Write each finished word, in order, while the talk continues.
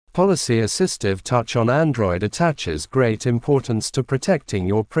Policy Assistive Touch on Android attaches great importance to protecting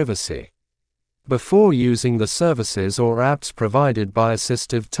your privacy. Before using the services or apps provided by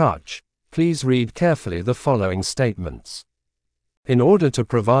Assistive Touch, please read carefully the following statements. In order to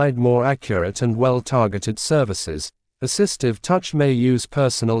provide more accurate and well-targeted services, Assistive Touch may use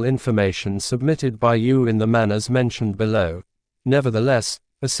personal information submitted by you in the manners mentioned below. Nevertheless,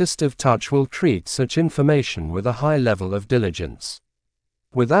 Assistive Touch will treat such information with a high level of diligence.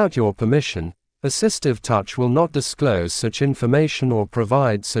 Without your permission, Assistive Touch will not disclose such information or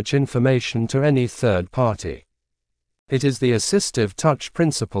provide such information to any third party. It is the Assistive Touch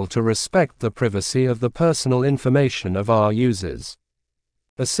principle to respect the privacy of the personal information of our users.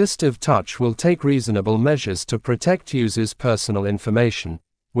 Assistive Touch will take reasonable measures to protect users' personal information,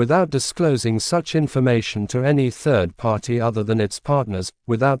 without disclosing such information to any third party other than its partners,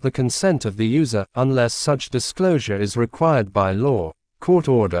 without the consent of the user, unless such disclosure is required by law, court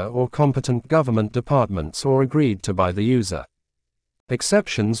order or competent government departments or agreed to by the user.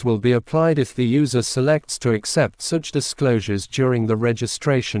 Exceptions will be applied if the user selects to accept such disclosures during the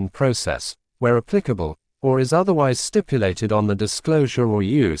registration process, where applicable, or is otherwise stipulated on the disclosure or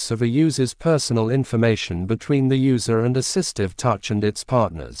use of a user's personal information between the user and Assistive Touch and its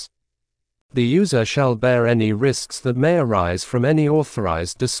partners. The user shall bear any risks that may arise from any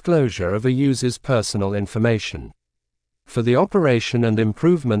authorized disclosure of a user's personal information. For the operation and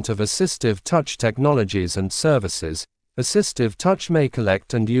improvement of Assistive Touch technologies and services, Assistive Touch may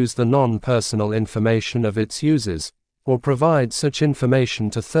collect and use the non-personal information of its users, or provide such information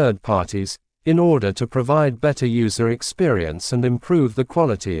to third parties, in order to provide better user experience and improve the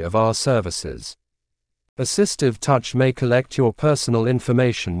quality of our services. Assistive Touch may collect your personal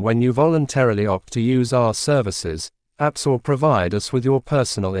information when you voluntarily opt to use our services, apps, or provide us with your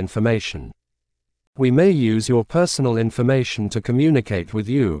personal information. We may use your personal information to communicate with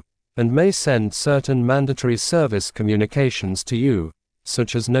you, and may send certain mandatory service communications to you,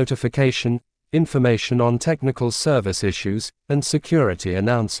 such as notification, information on technical service issues, and security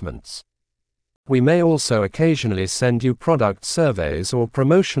announcements. We may also occasionally send you product surveys or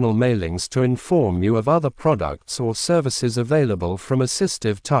promotional mailings to inform you of other products or services available from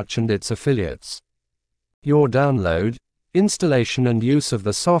Assistive Touch and its affiliates. Your download, installation and use of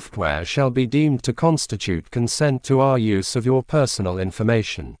the software shall be deemed to constitute consent to our use of your personal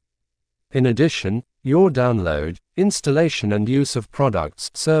information. In addition, your download, installation and use of products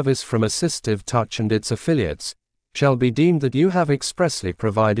service from Assistive Touch and its affiliates shall be deemed that you have expressly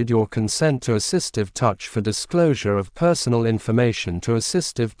provided your consent to Assistive Touch for disclosure of personal information to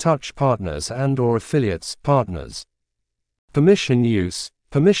Assistive Touch partners and/or affiliates partners. Permission use,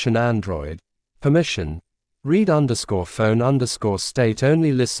 permission Android, permission. Read_phone_state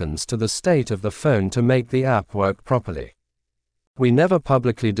only listens to the state of the phone to make the app work properly. We never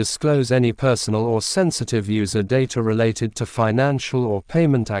publicly disclose any personal or sensitive user data related to financial or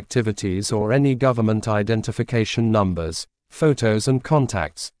payment activities or any government identification numbers, photos and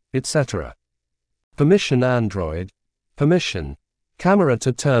contacts, etc. Permission Android, permission. Camera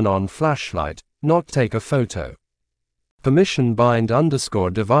to turn on flashlight, not take a photo. Permission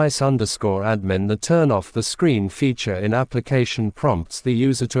bind_device_admin. The turn off the screen feature in application prompts the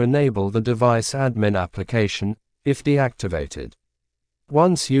user to enable the device admin application, if deactivated.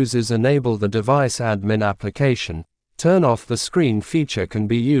 Once users enable the device admin application, turn off the screen feature can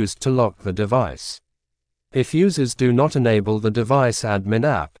be used to lock the device. If users do not enable the device admin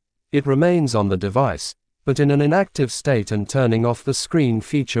app, it remains on the device, but in an inactive state, and turning off the screen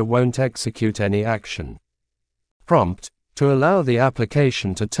feature won't execute any action. Prompt: to allow the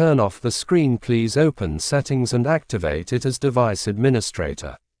application to turn off the screen, please open Settings and activate it as Device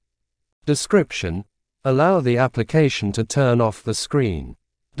Administrator. Description: allow the application to turn off the screen.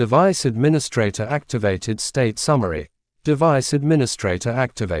 Device Administrator activated. State summary: Device Administrator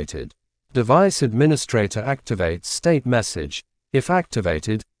activated. Device Administrator activates. State message: if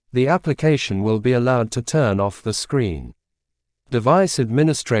activated, the application will be allowed to turn off the screen. Device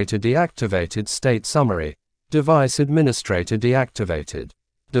Administrator deactivated. State summary: Device Administrator deactivated.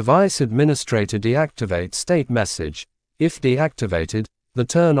 Device Administrator deactivates. State message: if deactivated, the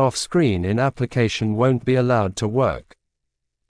turn-off screen in application won't be allowed to work.